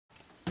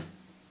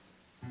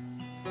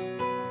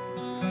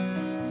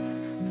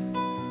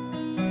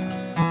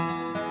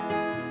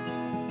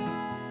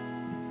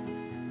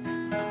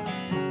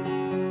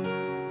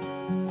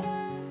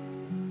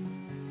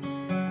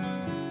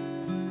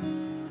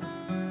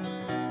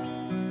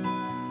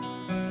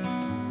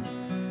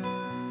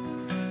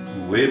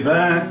Way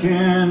back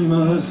in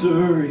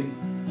Missouri,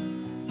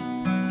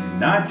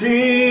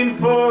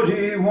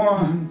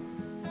 1941,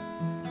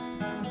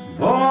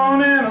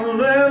 born in a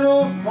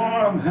little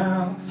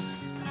farmhouse,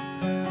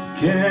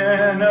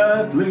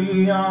 Kenneth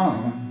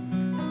Leon.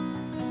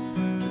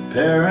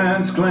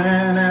 Parents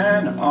Glenn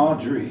and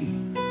Audrey,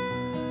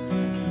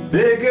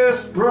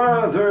 biggest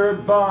brother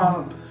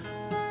Bob,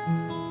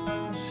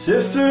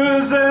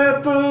 sisters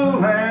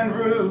Ethel and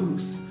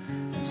Ruth,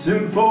 and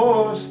soon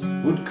Forrest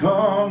would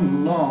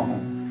come along.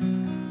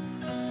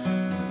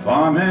 The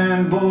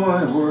farming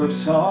boy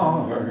works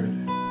hard,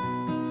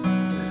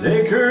 with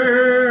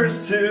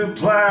acres to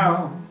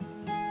plow,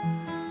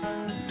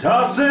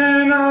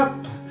 tossing up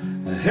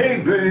the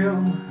hay bale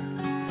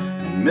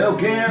and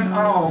milking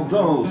all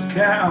those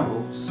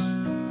cows.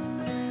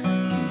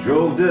 He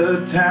drove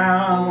to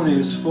town when he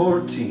was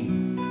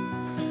 14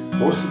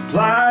 for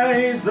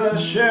supplies the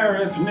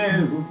sheriff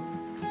knew.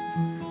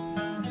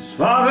 His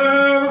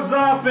father was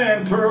off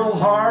in Pearl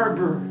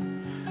Harbor,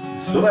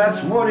 so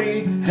that's what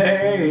he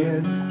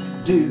had to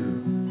do.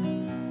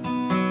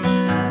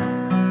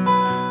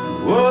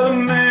 Well, the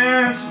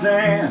man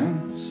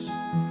stands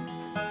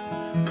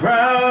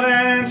proud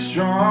and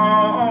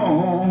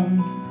strong.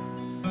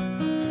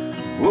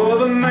 Well,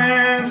 the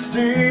man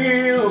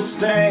still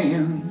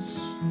stands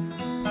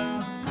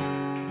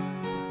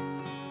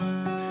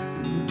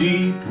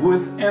deep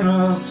within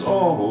us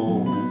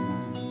all.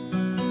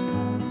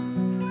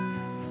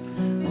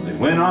 Well, they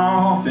went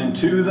off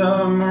into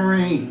the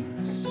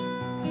Marines,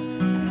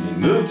 and he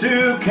moved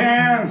to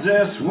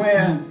Kansas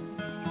when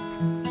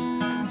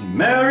he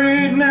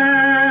married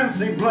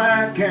Nancy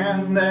Black,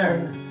 and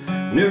their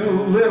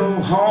new little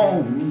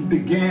home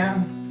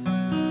began.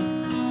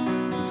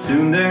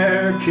 Soon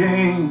there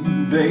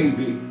came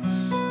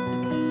babies,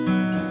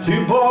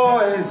 2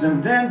 boys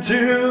and then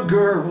 2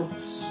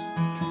 girls.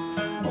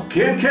 Well,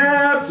 Kid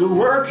kept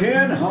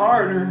working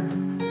harder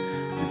and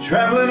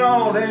traveling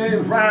all day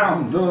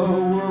around the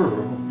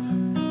world.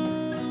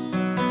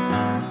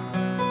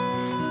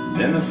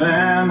 Then the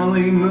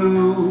family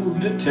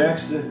moved to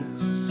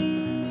Texas,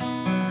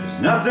 'cause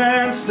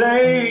nothing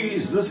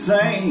stays the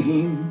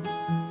same.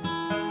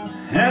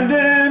 And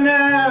in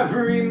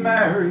every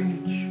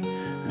marriage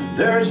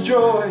there's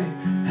joy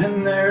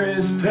and there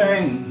is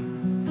pain.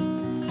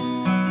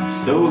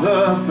 So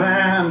the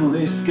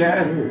family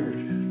scattered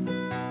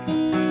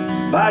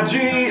by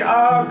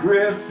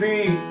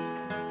geography,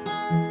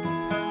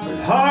 but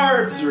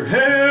hearts are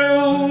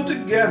held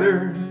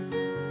together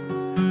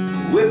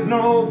with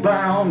no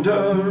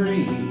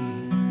boundary.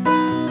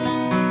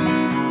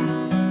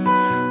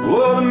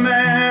 Well, the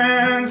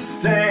man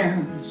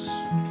stands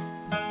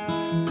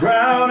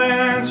proud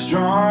and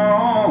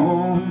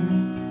strong.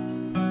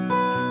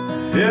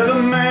 Yeah,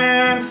 the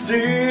man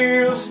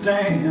still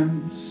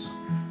stands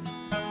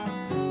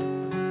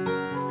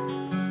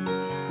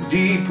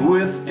deep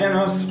within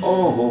us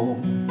all.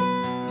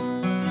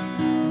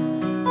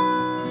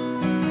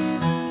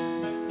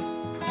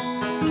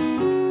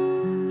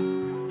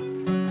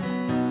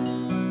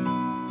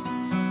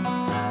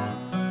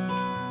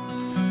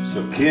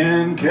 So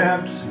Ken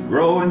kept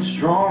growing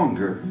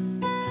stronger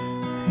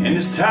in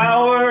his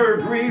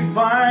towered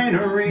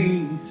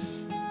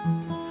refineries.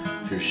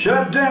 Through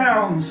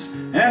shutdowns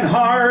and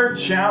hard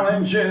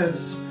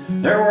challenges,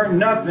 there weren't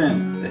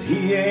nothing that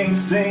he ain't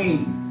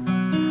seen.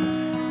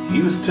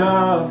 He was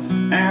tough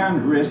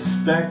and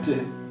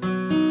respected,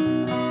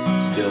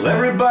 still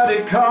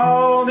everybody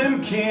called him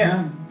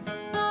Ken.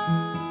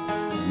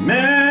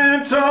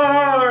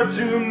 Mentor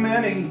to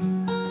many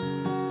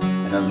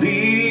and a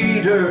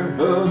leader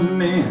of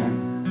men.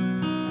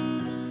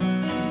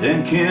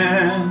 Then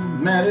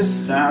Ken met his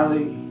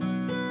Sally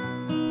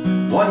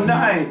one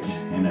night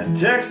in a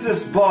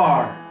Texas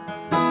bar.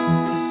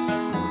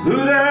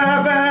 Who'd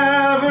have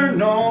ever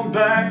known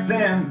back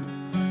then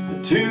the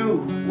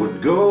two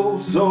would go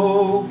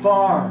so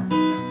far?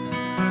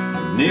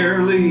 For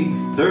nearly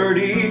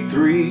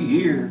 33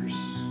 years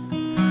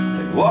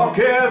they'd walk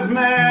as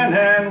man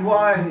and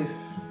wife.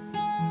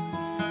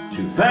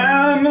 2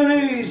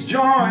 families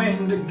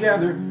joined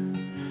together,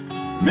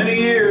 many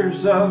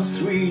years of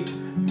sweet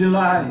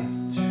delight.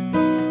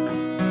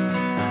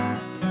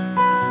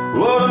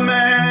 Well, the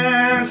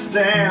man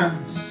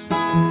stands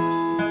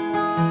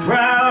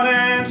proud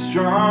and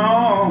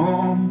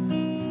strong.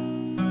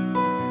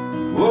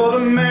 Well, the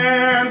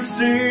man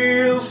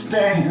still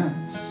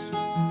stands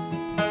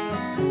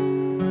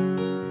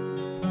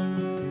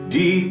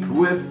deep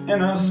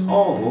within us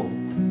all.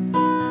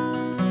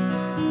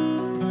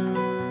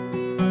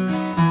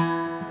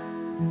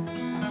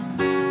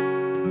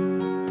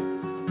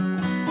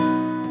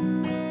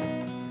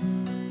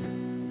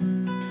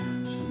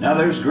 Now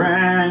there's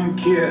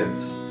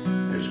grandkids,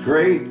 there's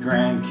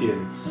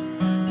great-grandkids,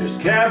 there's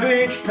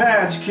Cabbage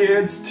Patch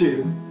Kids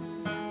too.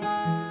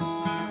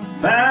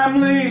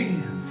 Family,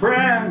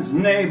 friends,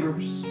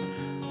 neighbors,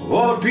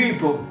 all the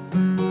people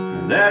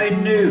that he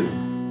knew.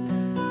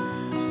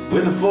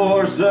 With the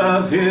force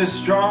of his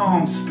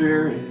strong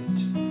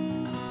spirit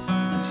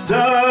and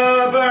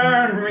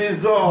stubborn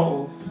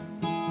resolve,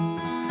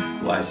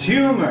 wise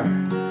humor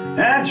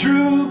and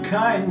true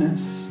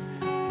kindness.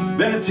 He's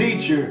been a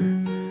teacher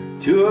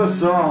to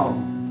us all.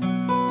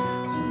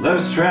 So let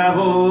us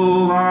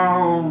travel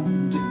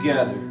along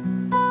together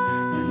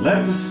and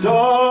let the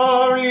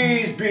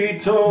stories be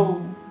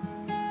told.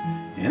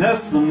 In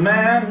us the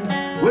man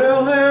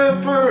will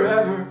live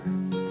forever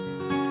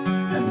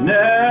and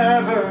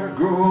never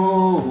grow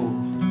old.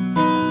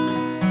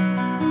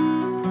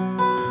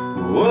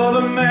 Oh,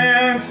 the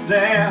man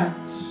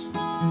stands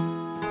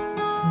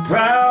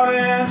proud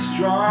and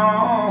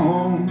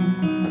strong.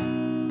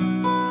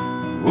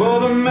 Oh,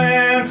 the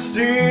man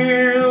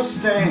still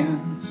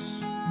stands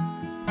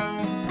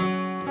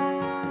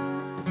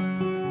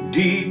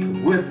deep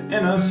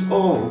within us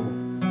all.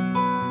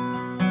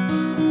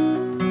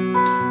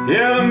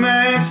 Yeah, the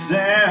man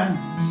stands,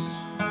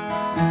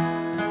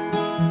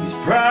 he's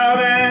proud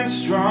and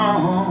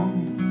strong.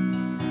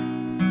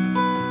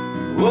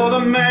 Oh,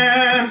 the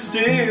man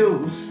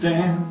still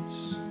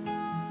stands,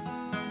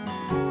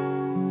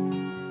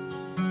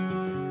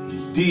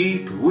 he's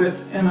deep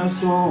within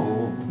us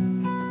all.